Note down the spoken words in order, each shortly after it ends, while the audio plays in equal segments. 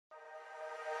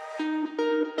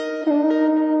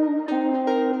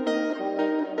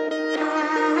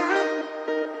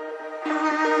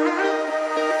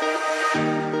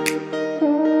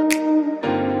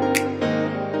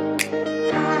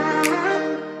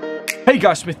Hey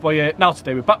guys, Smith Boy here. Now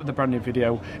today we're back with a brand new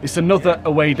video. It's another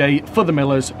away day for the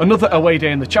Millers, another away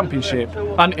day in the Championship,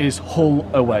 and it is Hull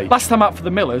away. Last time out for the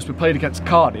Millers we played against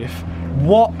Cardiff.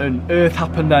 What on earth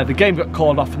happened there? The game got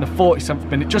called off in the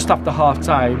 47th minute just after half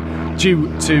time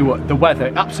due to the weather.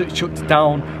 It absolutely shut it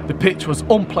down. The pitch was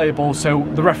unplayable, so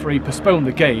the referee postponed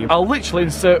the game. I'll literally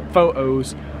insert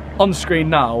photos on the screen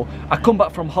now. I come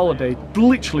back from holiday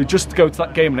literally just to go to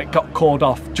that game and it got called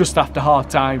off just after half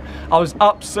time. I was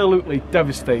absolutely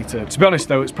devastated. To be honest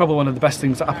though, it's probably one of the best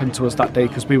things that happened to us that day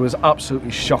because we was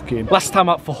absolutely shocking. Last time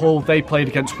out for Hull, they played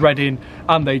against Reading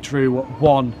and they drew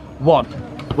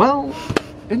 1-1. Well,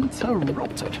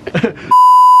 interrupted.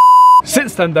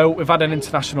 Since then though, we've had an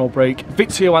international break.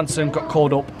 Victor Johansson got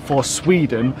called up for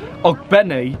Sweden.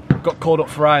 Ogbene got called up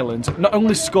for Ireland. Not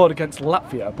only scored against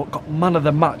Latvia, but got man of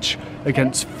the match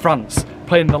against France,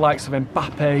 playing the likes of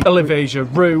Mbappe, Olivier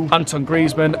Giroud, Anton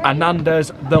Griezmann,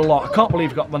 Hernandez, the lot. I can't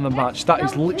believe he got man of the match. That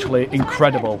is literally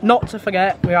incredible. Not to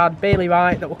forget, we had Bailey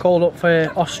Wright that were called up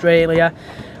for Australia.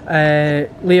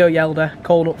 Leo Yelder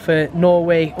called up for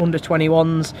Norway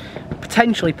under-21s,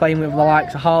 potentially playing with the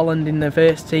likes of Haaland in the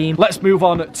first team. Let's move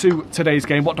on to today's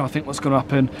game. What do I think what's going to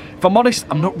happen? If I'm honest,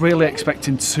 I'm not really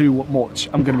expecting too much.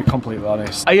 I'm going to be completely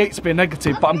honest. I hate to be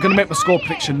negative, but I'm going to make my score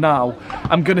prediction now.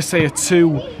 I'm going to say a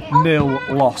 2-0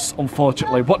 loss,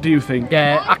 unfortunately. What do you think?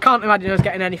 Yeah, I can't imagine us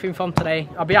getting anything from today.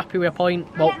 I'll be happy with a point,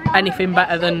 but anything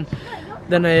better than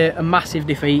a massive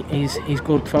defeat is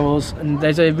good for us. And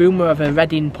there's a rumour of a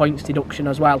Reading points deduction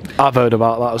as well. I've heard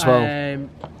about that as well.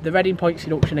 The Reading points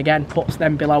deduction again puts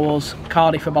them below us.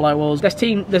 Cardiff are below us.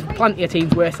 There's plenty of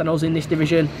teams worse than us in this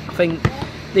division. I think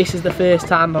this is the first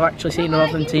time I've actually seen a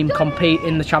Rotherham team compete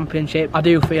in the Championship. I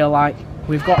do feel like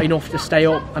we've got enough to stay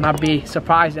up, and I'd be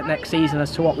surprised at next season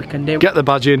as to what we can do. Get the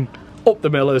badge in, up the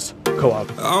Millers, go on.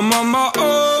 I'm on my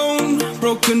own,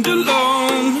 broken and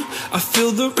alone. I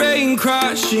feel the rain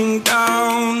crashing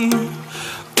down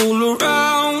all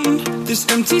around this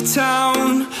empty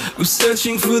town. I'm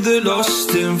searching for the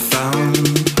lost and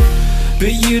found,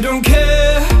 but you don't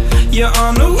care, you're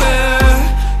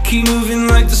unaware. Keep moving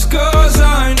like the scars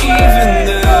aren't even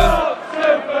there.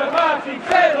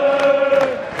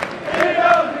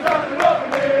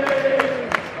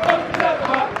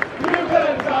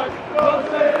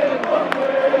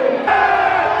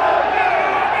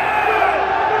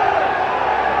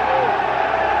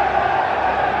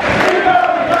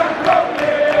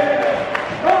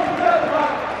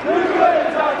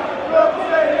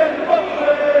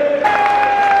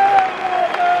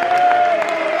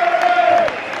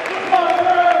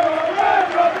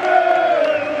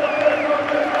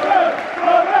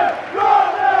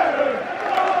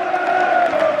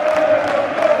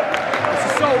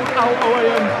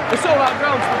 It's all out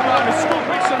ground to the ground. The school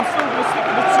pitch and still going to stick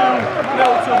with the 2-0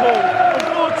 to Hull.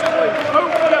 Unfortunately,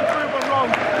 hopefully I'm proven wrong.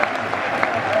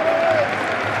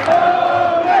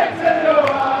 Oh, Victor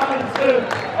Johansson!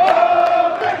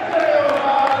 Oh, Victor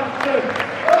Johansson!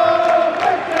 Oh,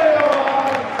 Victor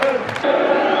Johansson!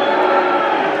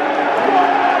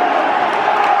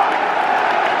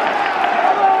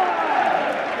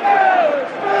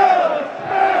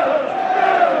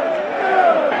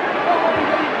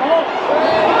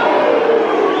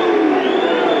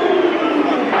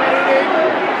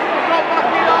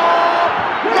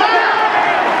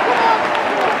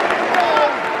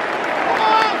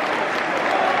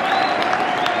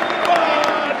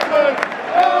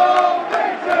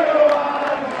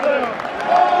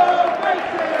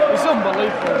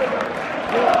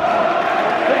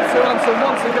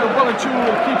 Once again, well and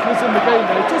truly keeping us in the game,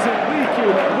 and it doesn't week in,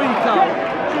 week out.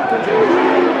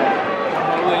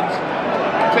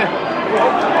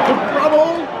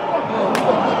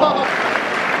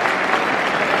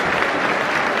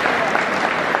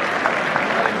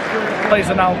 Players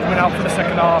are now coming out for the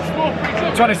second half. To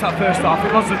be honest, that first half,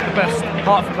 it wasn't the best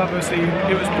half I've ever seen.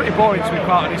 It was pretty boring, to be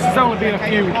quite honest. There's only been a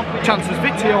few chances.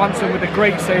 Victor Johansson with a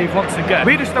great save once again.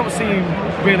 We just don't seem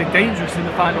really dangerous in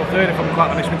the final third, if I'm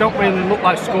quite honest. We don't really look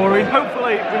like scoring.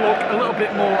 Hopefully we look a little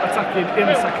bit more attacking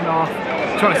in the second half.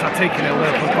 To be honest, I'd take it if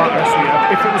I'm quite honest with you.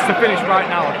 If it was to finish right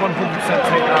now, I'd 100%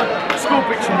 take that. Score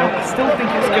prediction though, I still think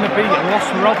it's going to be a loss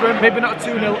for Rotherham. Maybe not a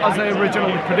 2-0 as I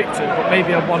originally predicted, but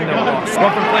maybe a 1-0 loss.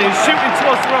 Rotherham players shooting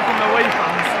towards the Rotherham away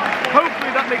fans.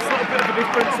 Hopefully that makes a little bit of a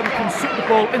difference and we can shoot the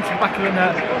ball into the back of the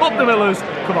net. Up the Millers,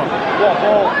 come on. Come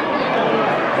on.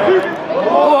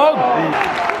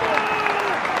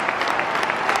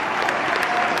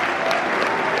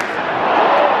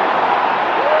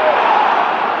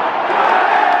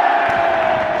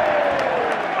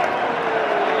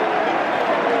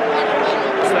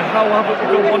 How have we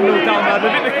got 1-0 down there?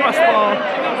 They've hit the crossbar.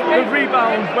 They've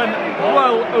rebound went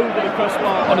well over the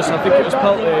crossbar. Honestly, I think it was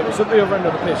Peltier. It was at the other end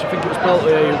of the pitch. I think it was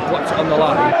Peltier who whacked it on the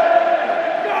line.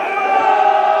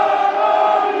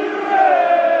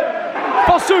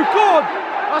 Fosu, go on!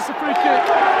 That's a free kick.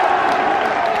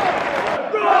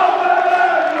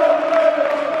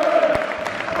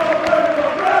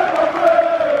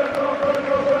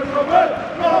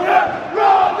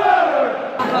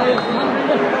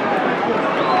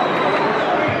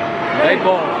 Late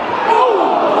ball.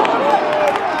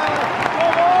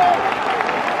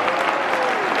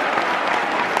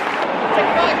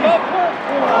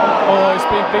 Oh, he's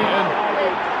been beaten.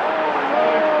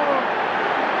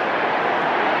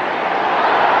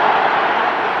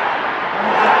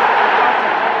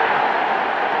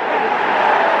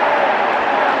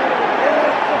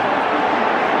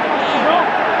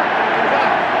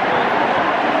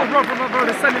 Rotherham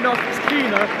are sending off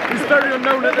Keener. It's very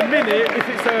unknown at the minute if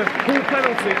it's a Hull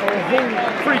penalty or a Hull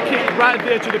free kick right at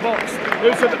the edge of the box.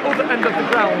 It was at the other end of the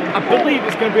ground. I believe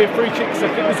it's going to be a free kick because I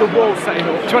think there's a wall setting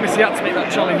up. To be honest, he had to make that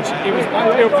challenge. He was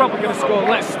probably going to score.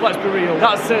 Let's be real.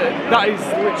 That's it. That is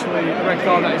literally a red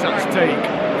card that he's had to take.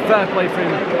 Fair play for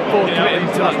him for committing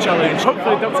to that challenge.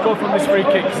 Hopefully they don't score from this free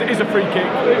kick because it is a free kick.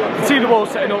 You can see the wall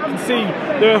setting up, you can see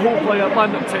the Hull player line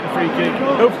up to take the free kick.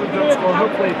 Hopefully they don't score,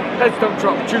 hopefully heads don't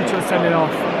drop due to the sending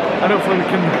off, and hopefully we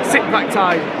can sit back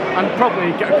tight and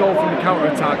probably get a goal from the counter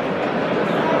attack.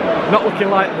 Not looking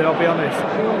likely, I'll be honest.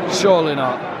 Surely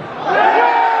not.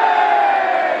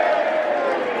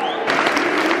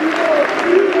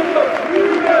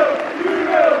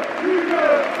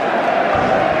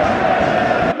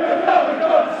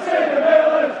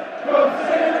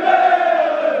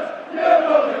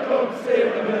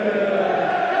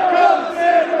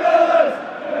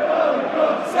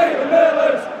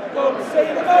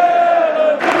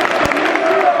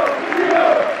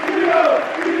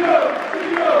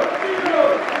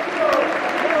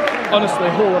 Honestly,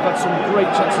 Hull have had some great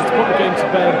chances to put the game to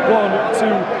bed, 1, 2,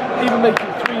 even make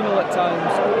it 3-0 at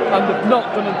times, and they've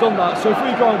not done that. So if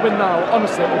we go and win now,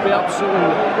 honestly, it will be absolutely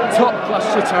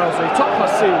top-class shithousey,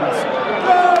 top-class scenes.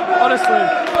 Honestly.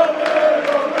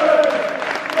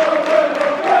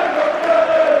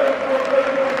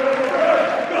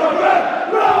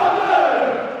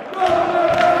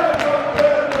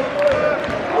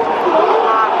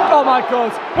 Oh my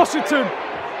God, Washington!